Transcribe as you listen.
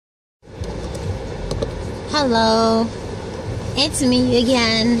Hello, it's me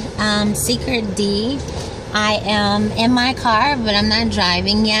again, SeekretD. I am in my car, but I'm not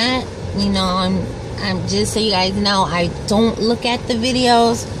driving yet. You know, I'm just so you guys know, I don't look at the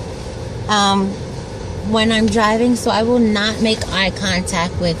videos when I'm driving, so I will not make eye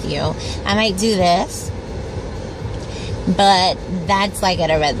contact with you. I might do this, but that's like at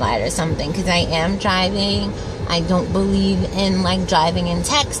a red light or something, because I am driving. I don't believe in like driving and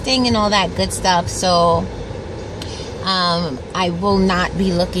texting and all that good stuff, so I will not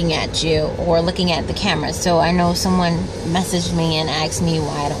be looking at you or looking at the camera. So I know someone messaged me and asked me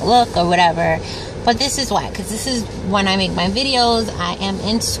why I don't look or whatever, but this is why, because this is when I make my videos. I am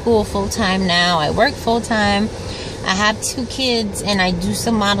in school full-time now. I work full-time. I have 2 kids, and I do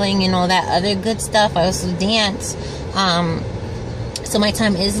some modeling and all that other good stuff. I also dance. So my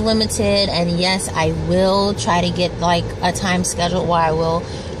time is limited, and yes, I will try to get like a time schedule where I will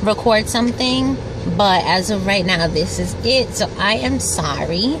record something, but as of right now, this is it. So I am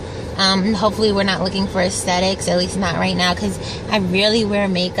sorry. Hopefully we're not looking for aesthetics, at least not right now, because I rarely wear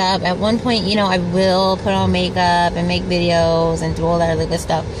makeup. At one point, you know, I will put on makeup and make videos and do all that other good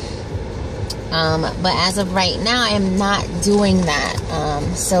stuff, but as of right now, I am not doing that.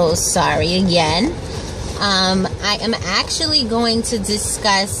 So sorry again. I am actually going to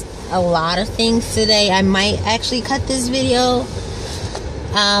discuss a lot of things today. I might actually cut this video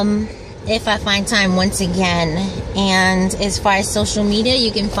if I find time once again. And as far as social media,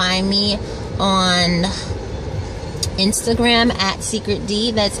 you can find me on Instagram at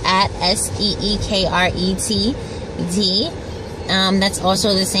SeekretD. That's at SeekretD. That's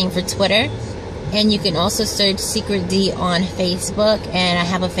also the same for Twitter. And you can also search SeekretD on Facebook, and I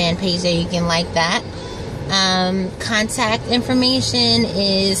have a fan page there. You can like that. Contact information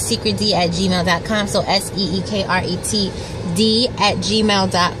is SeekretD@gmail.com. So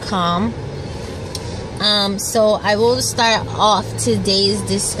SeekretD@gmail.com. So I will start off today's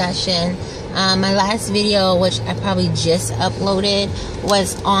discussion. My last video, which I probably just uploaded,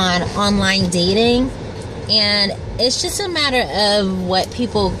 was on online dating, and it's just a matter of what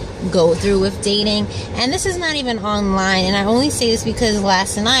people go through with dating. And this is not even online, and I only say this because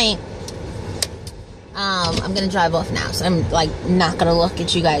last night, I'm gonna drive off now, so I'm like not gonna look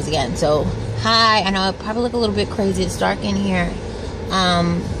at you guys again. So hi, I know I probably look a little bit crazy, it's dark in here,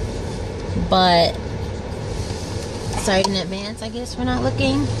 but sorry in advance, I guess, for not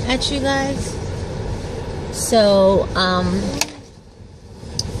looking at you guys. So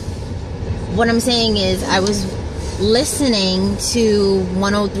what I'm saying is, I was listening to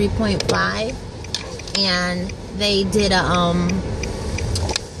 103.5, and they did a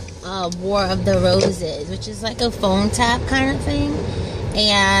War of the Roses, which is like a phone tap kind of thing,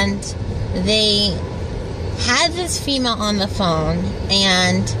 and they had this female on the phone,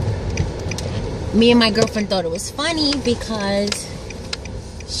 and me and my girlfriend thought it was funny because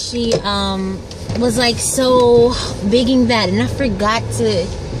she was like so bigging that, and I forgot to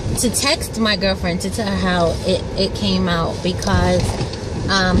text my girlfriend to tell her how it came out, because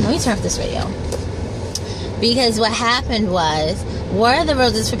let me turn off this radio. Because what happened was, War of the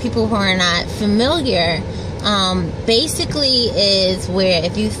Roses, for people who are not familiar, basically is where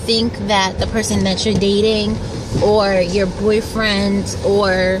if you think that the person that you're dating, or your boyfriend,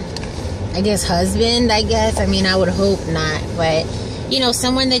 or I guess husband, I mean, I would hope not, but you know,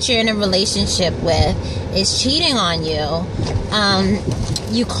 someone that you're in a relationship with is cheating on you,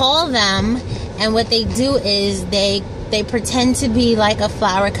 you call them, and what they do is they pretend to be like a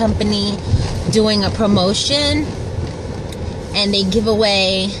flower company doing a promotion, and they give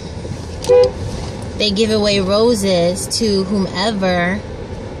away roses to whomever.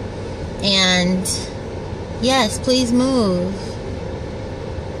 And yes, please move.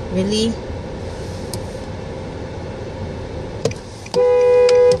 Really?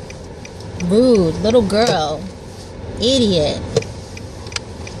 Rude little girl. Idiot.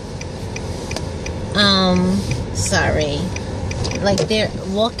 Sorry. Like, they're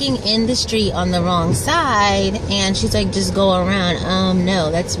walking in the street on the wrong side, and she's like, just go around. No,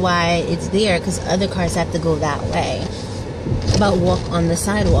 that's why it's there, because other cars have to go that way. But walk on the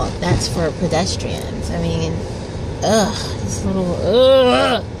sidewalk, that's for pedestrians. I mean, this little,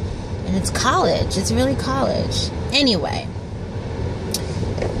 and it's college. It's really college. Anyway,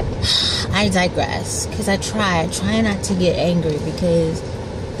 I digress, because I try not to get angry, because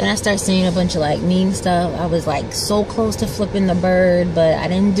then I start saying a bunch of like mean stuff. I was like so close to flipping the bird, but I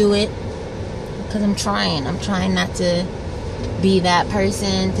didn't do it, because I'm trying not to be that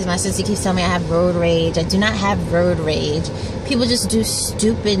person, because my sister keeps telling me I have road rage. I do not have road rage. People just do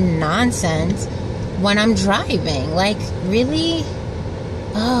stupid nonsense when I'm driving. Like, really?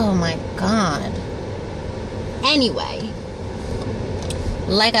 Oh my God. Anyway,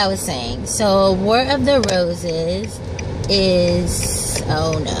 like I was saying, so War of the Roses is,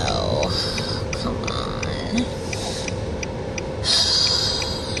 oh no, come on.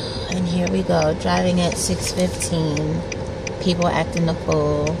 And here we go, driving at 6:15. People acting a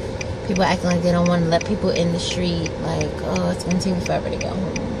fool. People acting like they don't want to let people in the street. Like, oh, it's going to take me forever to get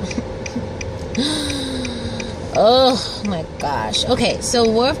home. Oh my gosh. Okay,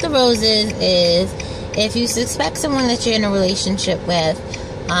 so War of the Roses is if you suspect someone that you're in a relationship with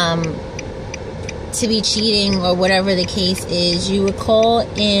to be cheating or whatever the case is, you would call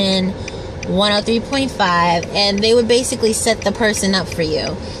in 103.5 and they would basically set the person up for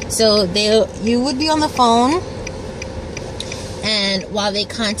you. So you would be on the phone, and while they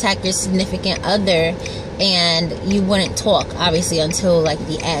contact your significant other, and you wouldn't talk obviously until like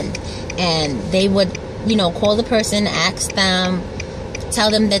the end, and they would, you know, call the person, ask them, tell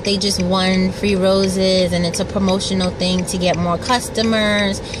them that they just won free roses and it's a promotional thing to get more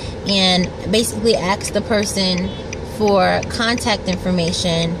customers, and basically ask the person for contact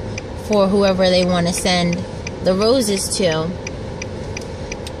information for whoever they want to send the roses to.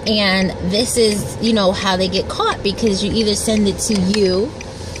 And this is, you know, how they get caught, because you either send it to you,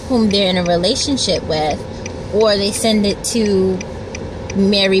 whom they're in a relationship with, or they send it to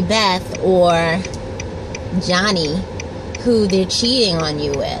Mary Beth or Johnny, who they're cheating on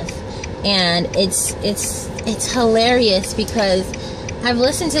you with. And it's hilarious, because I've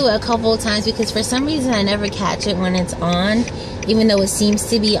listened to it a couple of times, because for some reason I never catch it when it's on, even though it seems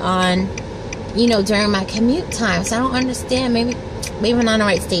to be on, you know, during my commute time. So I don't understand. Maybe I'm on the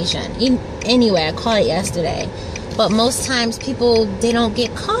right station. Anyway, I caught it yesterday. But most times people, they don't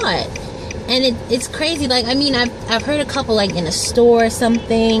get caught. And it's crazy. Like, I mean, I've heard a couple, like in a store or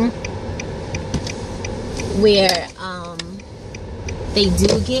something, where they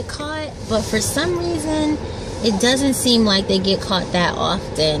do get caught, but for some reason it doesn't seem like they get caught that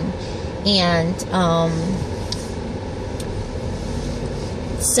often. And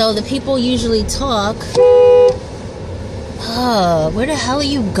so the people usually talk. Where the hell are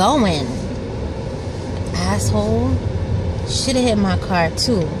you going, asshole? Should have hit my car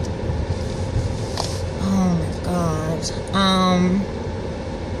too. Oh my god.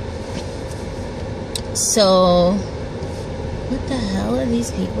 So what the hell are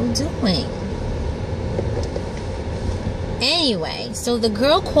these people doing? Anyway, so the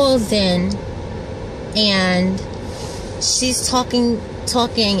girl calls in and she's talking,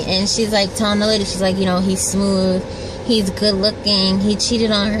 and she's like telling the lady, she's like, you know, he's smooth, he's good looking, he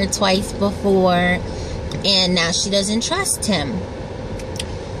cheated on her twice before, and now she doesn't trust him.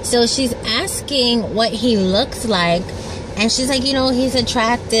 So she's asking what he looks like, and she's like, you know, he's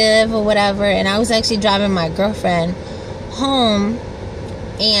attractive or whatever. And I was actually driving my girlfriend home,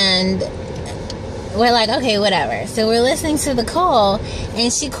 and we're like, okay, whatever. So we're listening to the call,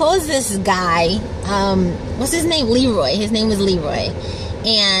 and she calls this guy, what's his name? Leroy. His name was Leroy.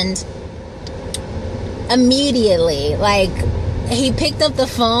 And immediately, like, he picked up the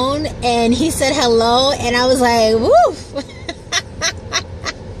phone and he said hello, and I was like, woof.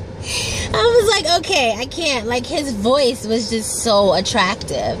 I was like, okay, I can't. Like, his voice was just so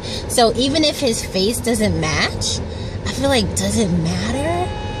attractive. So even if his face doesn't match, I feel like, does it matter?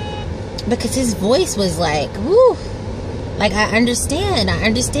 Because his voice was like, woo. Like, I understand,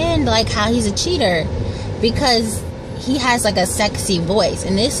 like, how he's a cheater, because he has like a sexy voice.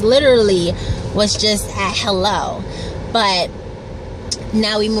 And this literally was just at hello. But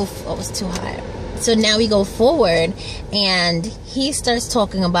now we move, oh, it's too hot. So now we go forward, and he starts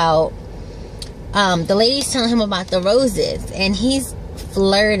talking about, the lady's telling him about the roses, and he's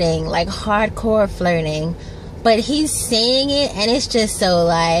flirting, like hardcore flirting, but he's saying it, and it's just so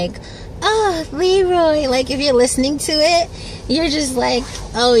like, oh, Leroy. Like, if you're listening to it, you're just like,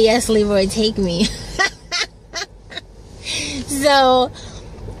 oh yes, Leroy, take me. So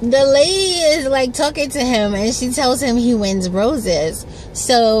the lady is like talking to him, and she tells him he wins roses.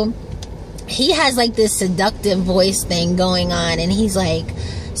 So he has like this seductive voice thing going on, and he's like,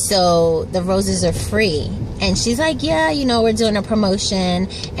 so the roses are free. And she's like, yeah, you know, we're doing a promotion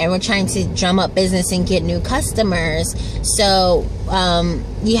and we're trying to drum up business and get new customers. So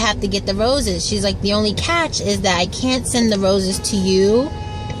you have to get the roses. She's like, the only catch is that I can't send the roses to you.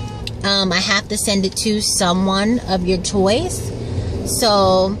 I have to send it to someone of your choice.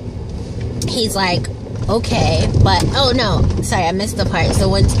 So he's like, okay, but oh no, sorry, I missed the part. So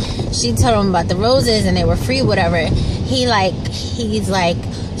when she told him about the roses and they were free, whatever, he's like,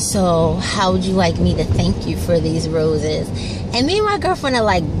 so how would you like me to thank you for these roses? And me and my girlfriend are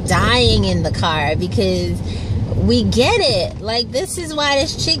like dying in the car, because we get it. Like, this is why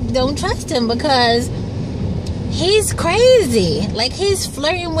this chick don't trust him, because he's crazy. Like, he's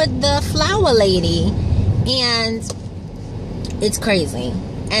flirting with the flower lady, and it's crazy.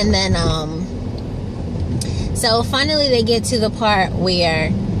 And then so finally they get to the part where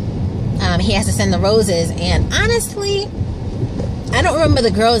he has to send the roses, and honestly, I don't remember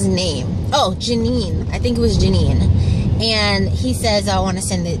the girl's name. Oh, Janine. I think it was Janine. And he says, I want to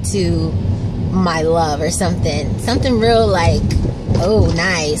send it to my love or something. Something real like, oh,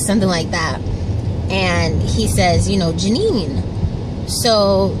 nice. Something like that. And he says, you know, Janine.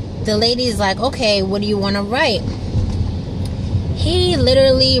 So the lady's like, okay, what do you want to write? He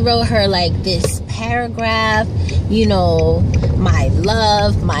literally wrote her like this paragraph, you know, my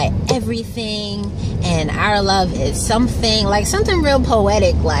love, my everything, and our love is something, like something real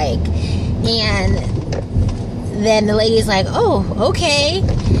poetic, like. And then the lady's like, oh, okay.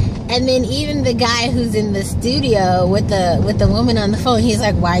 And then even the guy who's in the studio with the woman on the phone, he's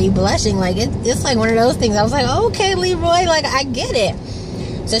like, why are you blushing? Like, it's like one of those things. I was like, okay, Leroy, like, I get it.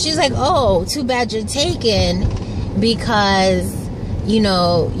 So she's like, oh, too bad you're taken, because, you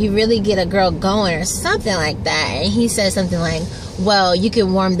know, you really get a girl going or something like that. And he says something like, well, you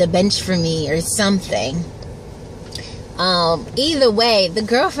can warm the bench for me or something. Either way, the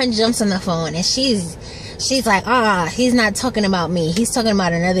girlfriend jumps on the phone, and she's like, he's not talking about me. He's talking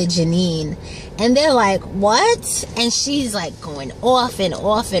about another Janine. And they're like, what? And she's like going off and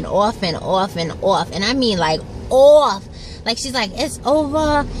off and off and off and off. And I mean like off. Like, she's like, it's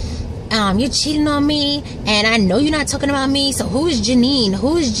over. You're cheating on me. And I know you're not talking about me. So who's Janine?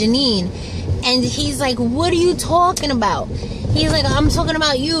 Who's Janine? And he's like, what are you talking about? He's like, I'm talking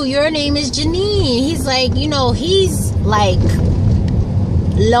about you. Your name is Janine. He's like, you know, he's like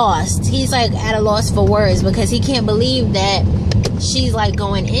lost. He's like at a loss for words, because he can't believe that she's like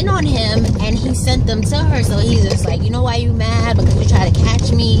going in on him, and he sent them to her. So he's just like, you know why you mad? Because you tried to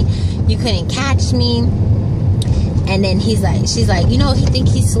catch me, you couldn't catch me. And then she's like, you know, he think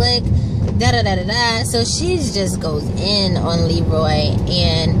he's slick, da da da da da. So she just goes in on Leroy,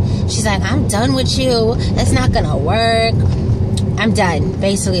 and she's like, I'm done with you. That's not gonna work. I'm done,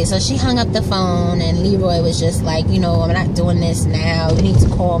 basically. So she hung up the phone, and Leroy was just like, you know, I'm not doing this now. You need to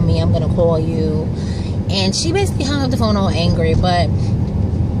call me. I'm going to call you. And she basically hung up the phone all angry, but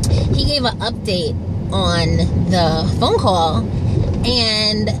he gave an update on the phone call,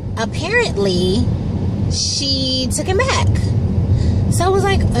 and apparently she took him back. So I was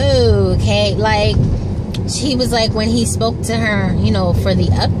like, oh, okay. Like, he was like, when he spoke to her, you know, for the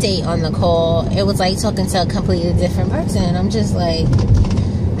update on the call, it was like talking to a completely different person. And I'm just like,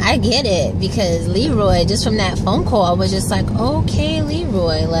 I get it, because Leroy, just from that phone call, was just like, okay,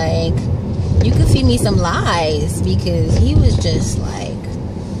 Leroy, like, you could feed me some lies, because he was just like,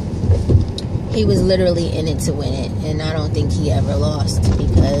 he was literally in it to win it. And I don't think he ever lost,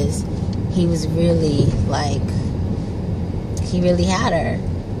 because he was really like, he really had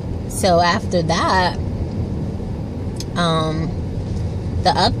her. So after that, the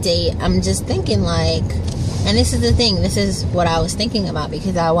update, I'm just thinking like, and this is the thing, this is what I was thinking about,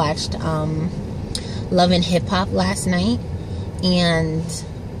 because I watched Love and Hip Hop last night, and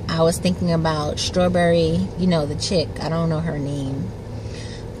I was thinking about Strawberry, you know, the chick, I don't know her name,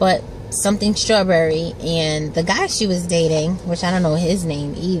 but something Strawberry, and the guy she was dating, which I don't know his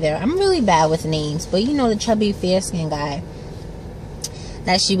name either. I'm really bad with names, but you know, the chubby fair-skinned guy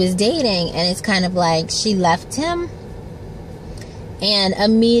that she was dating, and it's kind of like she left him and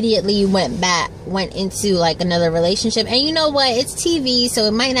immediately went into like another relationship. And you know what, it's TV, so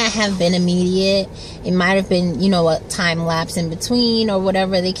it might not have been immediate. It might have been, you know, a time lapse in between, or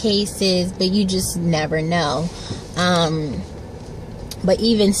whatever the case is, but you just never know. But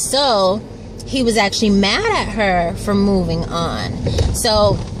even so, he was actually mad at her for moving on.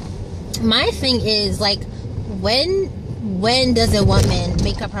 So my thing is, like, when does a woman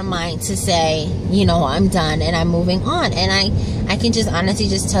make up her mind to say, you know, I'm done and I'm moving on? And I can just honestly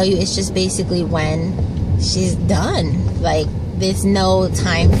just tell you, it's just basically when she's done. Like, there's no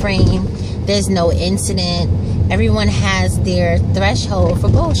time frame, there's no incident. Everyone has their threshold for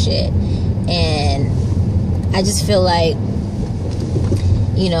bullshit, and I just feel like,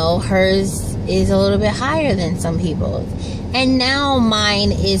 you know, hers is a little bit higher than some people's, and now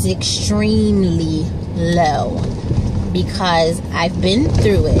mine is extremely low, because I've been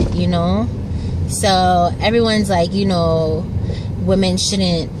through it, you know. So everyone's like, you know, women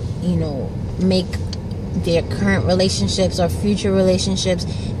shouldn't, you know, make their current relationships or future relationships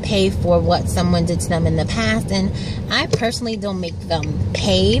pay for what someone did to them in the past. And I personally don't make them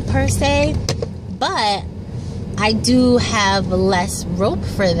pay per se, but I do have less rope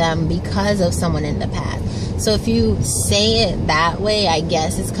for them because of someone in the past. So if you say it that way, I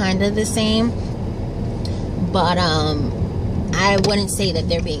guess it's kind of the same. But I wouldn't say that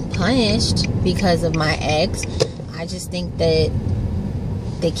they're being punished because of my ex. I just think that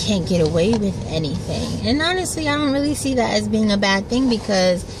they can't get away with anything. And honestly, I don't really see that as being a bad thing,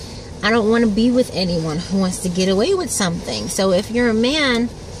 because I don't want to be with anyone who wants to get away with something. So if you're a man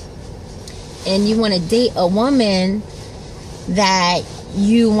and you want to date a woman that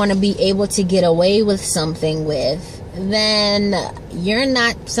you want to be able to get away with something with, then you're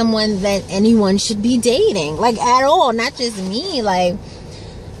not someone that anyone should be dating, like, at all. Not just me. Like,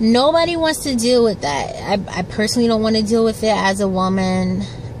 nobody wants to deal with that. I personally don't want to deal with it as a woman,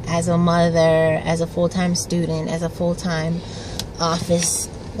 as a mother, as a full-time student, as a full-time office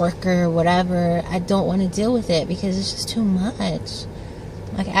worker, whatever. I don't want to deal with it because it's just too much.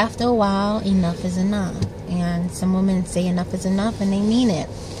 Like, after a while, enough is enough. And some women say enough is enough and they mean it.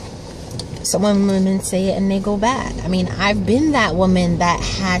 Some women say it and they go back. I mean, I've been that woman that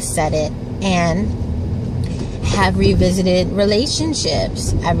has said it and have revisited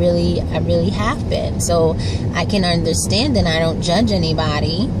relationships. I really have been. So I can understand, and I don't judge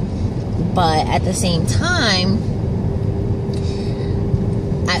anybody. But at the same time,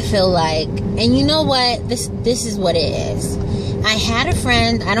 I feel like, and you know what, this is what it is. I had a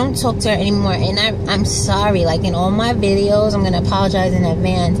friend, I don't talk to her anymore, and I'm sorry, like, in all my videos, I'm gonna apologize in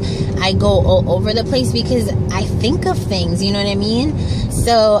advance, I go all over the place because I think of things, you know what I mean?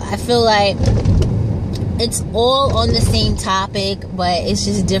 So I feel like it's all on the same topic, but it's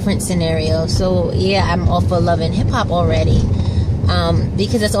just different scenarios. So yeah, I'm all for Love and Hip Hop already,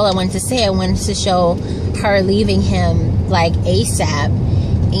 because that's all I wanted to say. I wanted to show her leaving him, like, ASAP,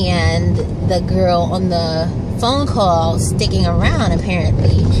 and the girl on the phone call sticking around,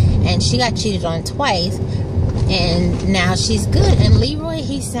 apparently, and she got cheated on twice, and now she's good. And Leroy,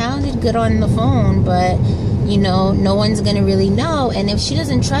 he sounded good on the phone, but, you know, no one's gonna really know. And if she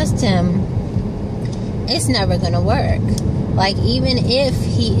doesn't trust him, it's never gonna work. Like, even if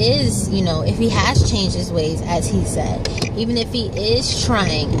he is, you know, if he has changed his ways, as he said, even if he is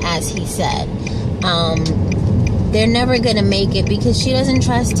trying, as he said, they're never gonna make it because she doesn't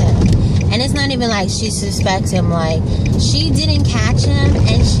trust him. And it's not even like she suspects him. Like, she didn't catch him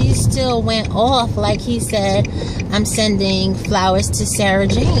and she still went off. Like, he said, I'm sending flowers to Sarah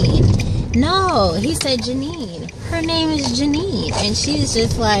Jane. No, he said Janine. Her name is Janine. And she's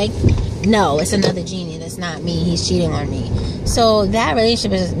just like, no, it's another Genie. That's not me. He's cheating on me. So that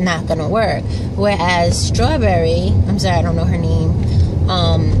relationship is not gonna work. Whereas Strawberry, I'm sorry, I don't know her name,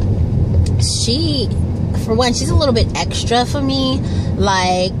 she, for one, she's a little bit extra for me.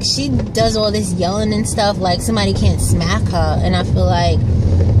 Like, she does all this yelling and stuff, like somebody can't smack her. And I feel like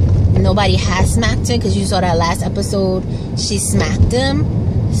nobody has smacked her, because you saw that last episode, she smacked him.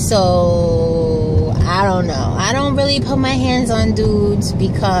 So I don't know, I don't really put my hands on dudes,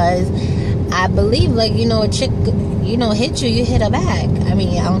 because I believe, like, you know, a chick, you know, hit you, you hit her back. I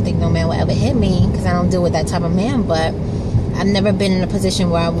mean, I don't think no man will ever hit me, because I don't deal with that type of man. But I've never been in a position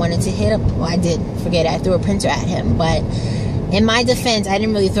where I wanted to hit him. Well, I did, forget it, I threw a printer at him. But in my defense, I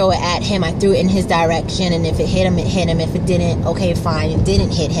didn't really throw it at him. I threw it in his direction, and if it hit him, it hit him. If it didn't, okay, fine, it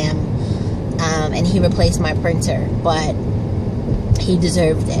didn't hit him. And he replaced my printer, but he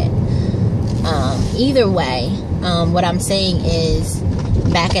deserved it. Either way, what I'm saying is,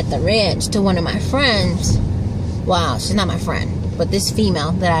 back at the ranch, to one of my friends, wow, she's not my friend, but this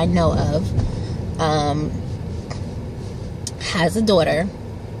female that I know of, has a daughter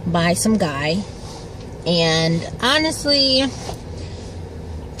by some guy. And honestly,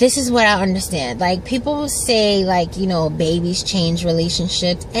 this is what I understand. Like, people say, like, you know, babies change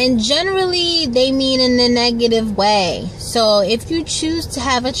relationships, and generally they mean in a negative way. So if you choose to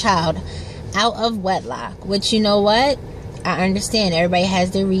have a child out of wedlock, which, you know what, I understand, everybody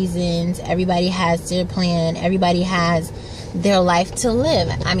has their reasons, everybody has their plan, everybody has their life to live.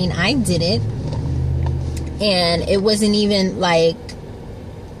 I mean, I did it, and it wasn't even like,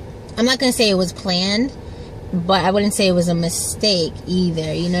 I'm not gonna say it was planned, but I wouldn't say it was a mistake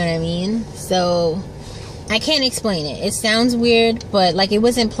either, you know what I mean? So I can't explain it. It sounds weird, but like, it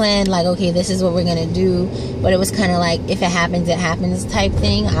wasn't planned, like, okay, this is what we're gonna do. But it was kind of like, if it happens, it happens type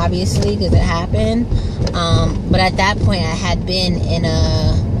thing, obviously, because it happened. But at that point, I had been in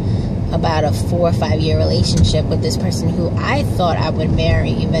about a 4 or 5 year relationship with this person who I thought I would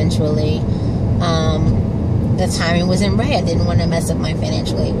marry eventually. The timing wasn't right. I didn't want to mess up my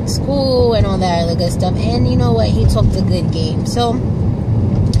financial aid with school and all that other good stuff. And you know what? He talked a good game. So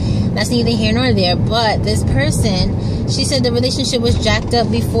that's neither here nor there. But this person, she said the relationship was jacked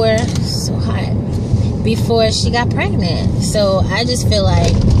up before, so hot, before she got pregnant. So I just feel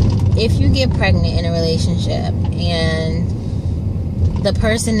like, if you get pregnant in a relationship and the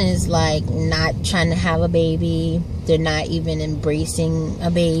person is like not trying to have a baby, they're not even embracing a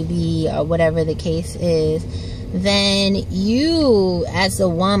baby or whatever the case is, then you as a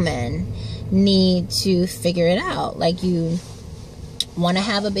woman need to figure it out. Like, you want to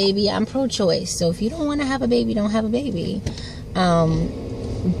have a baby, I'm pro-choice. So if you don't want to have a baby, don't have a baby.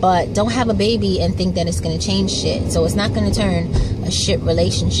 But don't have a baby and think that it's going to change shit. So it's not going to turn a shit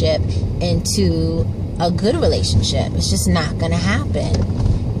relationship into a good relationship. It's just not going to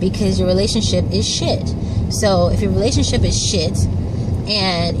happen, because your relationship is shit. So if your relationship is shit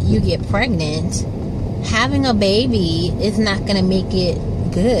and you get pregnant, having a baby is not going to make it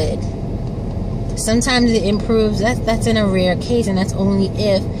good. Sometimes it improves. That's in a rare case, and that's only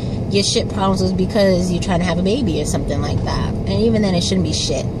if your shit problems was because you're trying to have a baby or something like that. And even then, it shouldn't be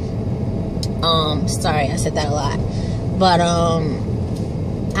shit. Sorry, I said that a lot. But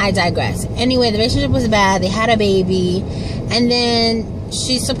I digress. Anyway, the relationship was bad. They had a baby, and then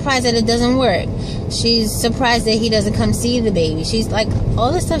she's surprised that it doesn't work. She's surprised that he doesn't come see the baby. She's like,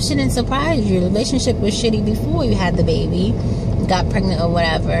 all this stuff shouldn't surprise you. The relationship was shitty before you had the baby, got pregnant or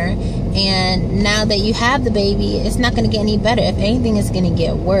whatever, and now that you have the baby, it's not going to get any better. If anything, it's going to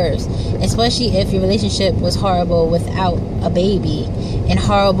get worse, especially if your relationship was horrible without a baby, and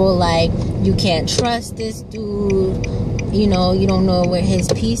horrible like you can't trust this dude, you know, you don't know where his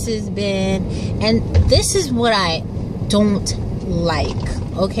piece has been. And this is what I don't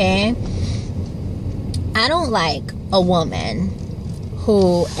like, okay? I don't like a woman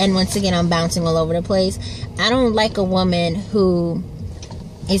who, and once again, I'm bouncing all over the place. I don't like a woman who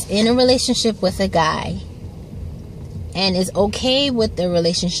is in a relationship with a guy and is okay with the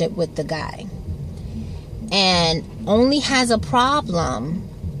relationship with the guy, and only has a problem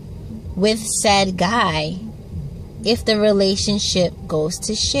with said guy if the relationship goes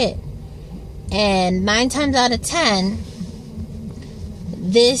to shit. And 9 times out of 10,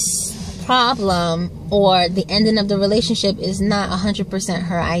 this problem or the ending of the relationship is not 100%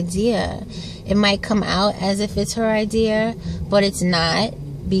 her idea. It might come out as if it's her idea, but it's not,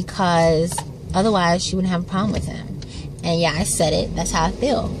 because otherwise she wouldn't have a problem with him. And yeah, I said it, that's how I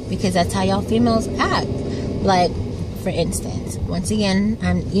feel, because that's how y'all females act. Like, for instance, once again,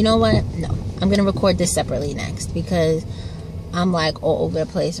 you know what, no, I'm gonna record this separately next, because I'm like all over the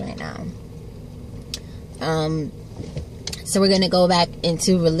place right now. So we're gonna go back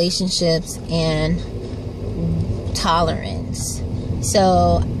into relationships and tolerance.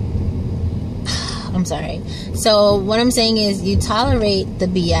 So I'm sorry. So what I'm saying is, you tolerate the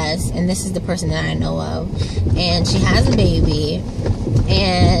BS, and this is the person that I know of, and she has a baby,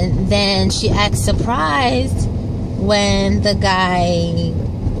 and then she acts surprised when the guy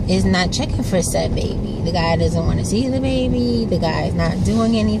is not checking for said baby. The guy doesn't want to see the baby. The guy is not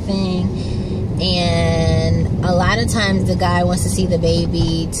doing anything. And a lot of times the guy wants to see the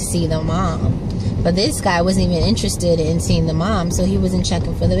baby to see the mom. But this guy wasn't even interested in seeing the mom, so he wasn't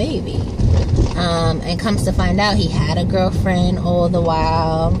checking for the baby. And comes to find out, he had a girlfriend all the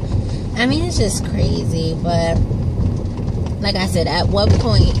while. I mean, it's just crazy. But like I said, at what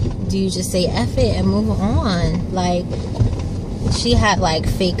point do you just say F it and move on? Like, she had like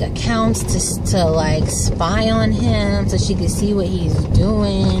fake accounts to like spy on him so she could see what he's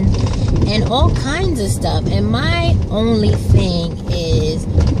doing and all kinds of stuff. And my only thing is,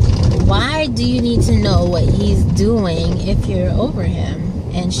 why do you need to know what he's doing if you're over him?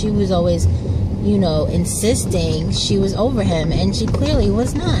 And she was always, you know, insisting she was over him, and she clearly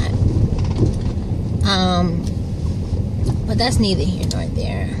was not. But that's neither here nor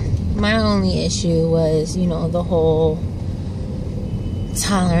there. My only issue was, you know, the whole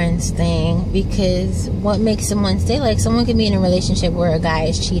tolerance thing, because what makes someone stay? Like, someone can be in a relationship where a guy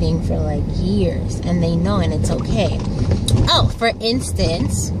is cheating for like years and they know, and it's okay. Oh, for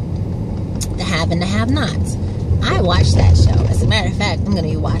instance, the have and the have nots. I watched that show. As a matter of fact, I'm gonna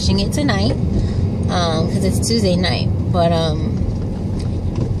be watching it tonight, because it's Tuesday night. But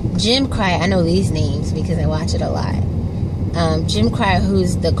Jim Cryer, I know these names because I watch it a lot. Jim Cryer,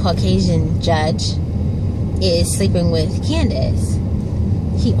 who's the Caucasian judge, is sleeping with Candace.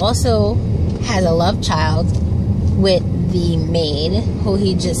 He also has a love child with the maid who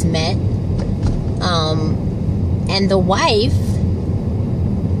he just met. And the wife,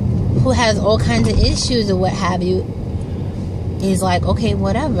 who has all kinds of issues or what have you, is like, okay,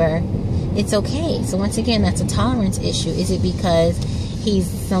 whatever, it's okay. So once again, that's a tolerance issue. Is it because he's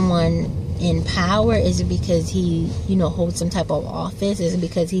someone in power? Is it because he, you know, holds some type of office? Is it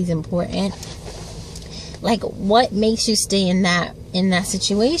because he's important? Like, what makes you stay in that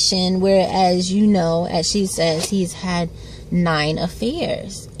situation, whereas, you know, as she says, he's had 9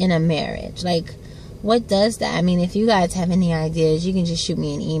 affairs in a marriage? Like, What does that? I mean, if you guys have any ideas, you can just shoot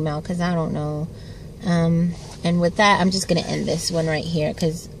me an email, because I don't know. And with that, I'm just going to end this one right here,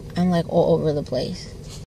 because I'm like all over the place.